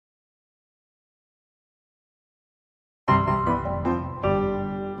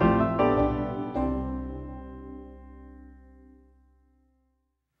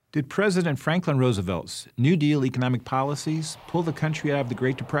Did President Franklin Roosevelt's New Deal economic policies pull the country out of the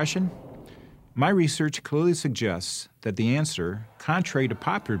Great Depression? My research clearly suggests that the answer, contrary to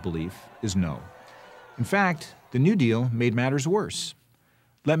popular belief, is no. In fact, the New Deal made matters worse.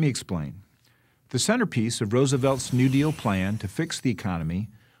 Let me explain. The centerpiece of Roosevelt's New Deal plan to fix the economy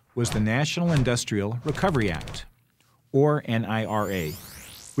was the National Industrial Recovery Act, or NIRA,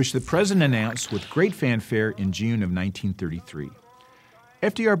 which the President announced with great fanfare in June of 1933.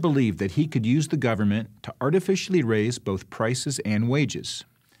 FDR believed that he could use the government to artificially raise both prices and wages.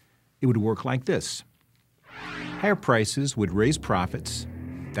 It would work like this. Higher prices would raise profits.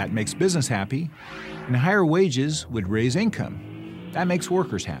 That makes business happy. And higher wages would raise income. That makes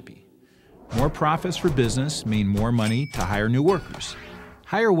workers happy. More profits for business mean more money to hire new workers.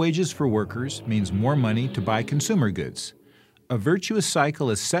 Higher wages for workers means more money to buy consumer goods. A virtuous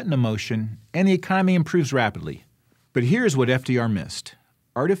cycle is set in motion, and the economy improves rapidly. But here's what FDR missed.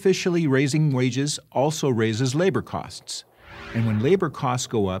 Artificially raising wages also raises labor costs. And when labor costs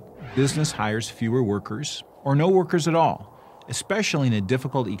go up, business hires fewer workers or no workers at all, especially in a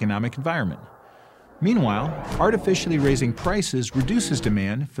difficult economic environment. Meanwhile, artificially raising prices reduces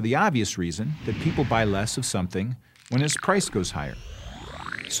demand for the obvious reason that people buy less of something when its price goes higher.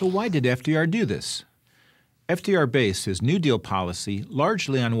 So why did FDR do this? FDR based his New Deal policy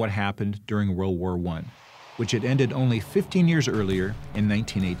largely on what happened during World War I, which had ended only 15 years earlier in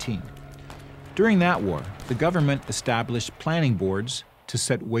 1918. During that war, the government established planning boards to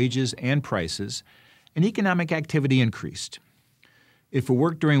set wages and prices, and economic activity increased. If it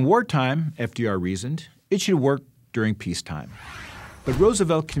worked during wartime, FDR reasoned, it should work during peacetime. But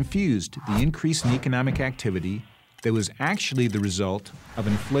Roosevelt confused the increase in economic activity that was actually the result of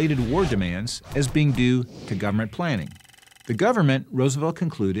inflated war demands as being due to government planning. The government, Roosevelt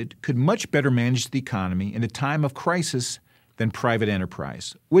concluded, could much better manage the economy in a time of crisis than private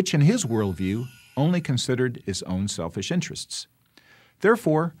enterprise, which in his worldview only considered its own selfish interests.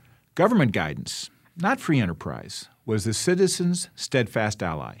 Therefore, government guidance, not free enterprise, was the citizen's steadfast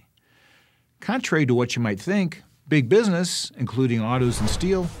ally. Contrary to what you might think, big business, including autos and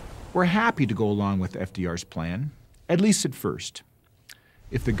steel, were happy to go along with FDR's plan, at least at first.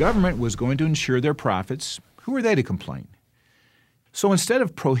 If the government was going to ensure their profits, who were they to complain? So instead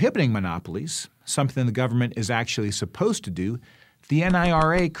of prohibiting monopolies, something the government is actually supposed to do, the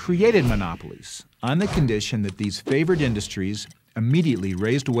NIRA created monopolies on the condition that these favored industries immediately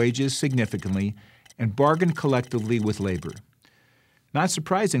raised wages significantly and bargained collectively with labor. Not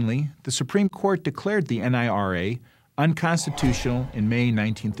surprisingly, the Supreme Court declared the NIRA unconstitutional in May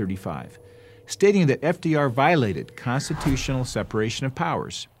 1935, stating that FDR violated constitutional separation of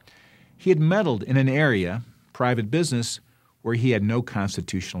powers. He had meddled in an area, private business, where he had no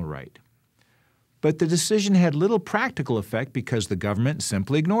constitutional right. But the decision had little practical effect because the government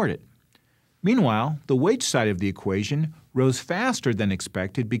simply ignored it. Meanwhile, the wage side of the equation rose faster than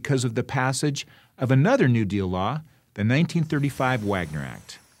expected because of the passage of another New Deal law, the 1935 Wagner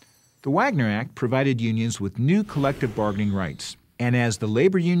Act. The Wagner Act provided unions with new collective bargaining rights, and as the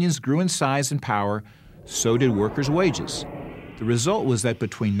labor unions grew in size and power, so did workers' wages. The result was that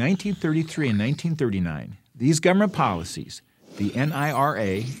between 1933 and 1939, these government policies, the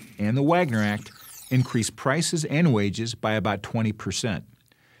NIRA and the Wagner Act, increased prices and wages by about 20%.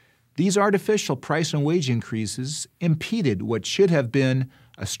 These artificial price and wage increases impeded what should have been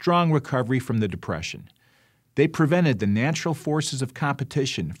a strong recovery from the Depression. They prevented the natural forces of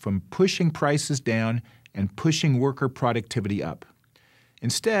competition from pushing prices down and pushing worker productivity up.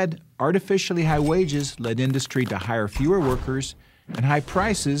 Instead, artificially high wages led industry to hire fewer workers, and high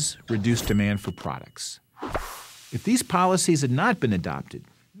prices reduced demand for products. If these policies had not been adopted,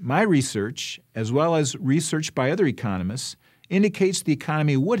 my research, as well as research by other economists, indicates the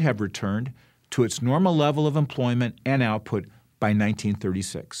economy would have returned to its normal level of employment and output by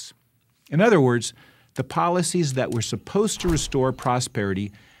 1936. In other words, the policies that were supposed to restore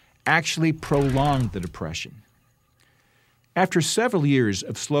prosperity actually prolonged the Depression. After several years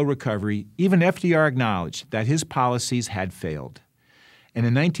of slow recovery, even FDR acknowledged that his policies had failed. And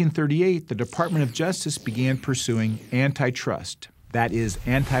in 1938, the Department of Justice began pursuing antitrust, that is,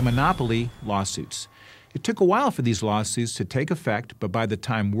 anti-monopoly lawsuits. It took a while for these lawsuits to take effect, but by the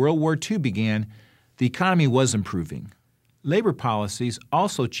time World War II began, the economy was improving. Labor policies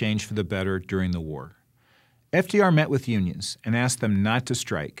also changed for the better during the war. FDR met with unions and asked them not to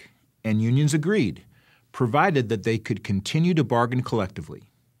strike, and unions agreed, provided that they could continue to bargain collectively.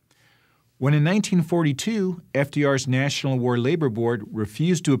 When in 1942, FDR's National War Labor Board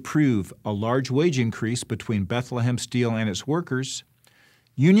refused to approve a large wage increase between Bethlehem Steel and its workers,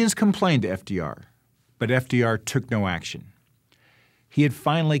 unions complained to FDR, but FDR took no action. he had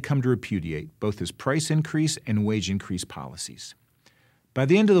finally come to repudiate both his price increase and wage increase policies. By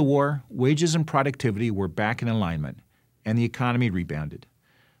the end of the war, wages and productivity were back in alignment, and the economy rebounded,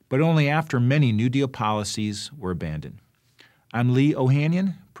 but only after many New Deal policies were abandoned. I'm Lee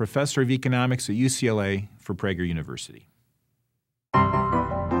Ohanian, professor of economics at UCLA for Prager University.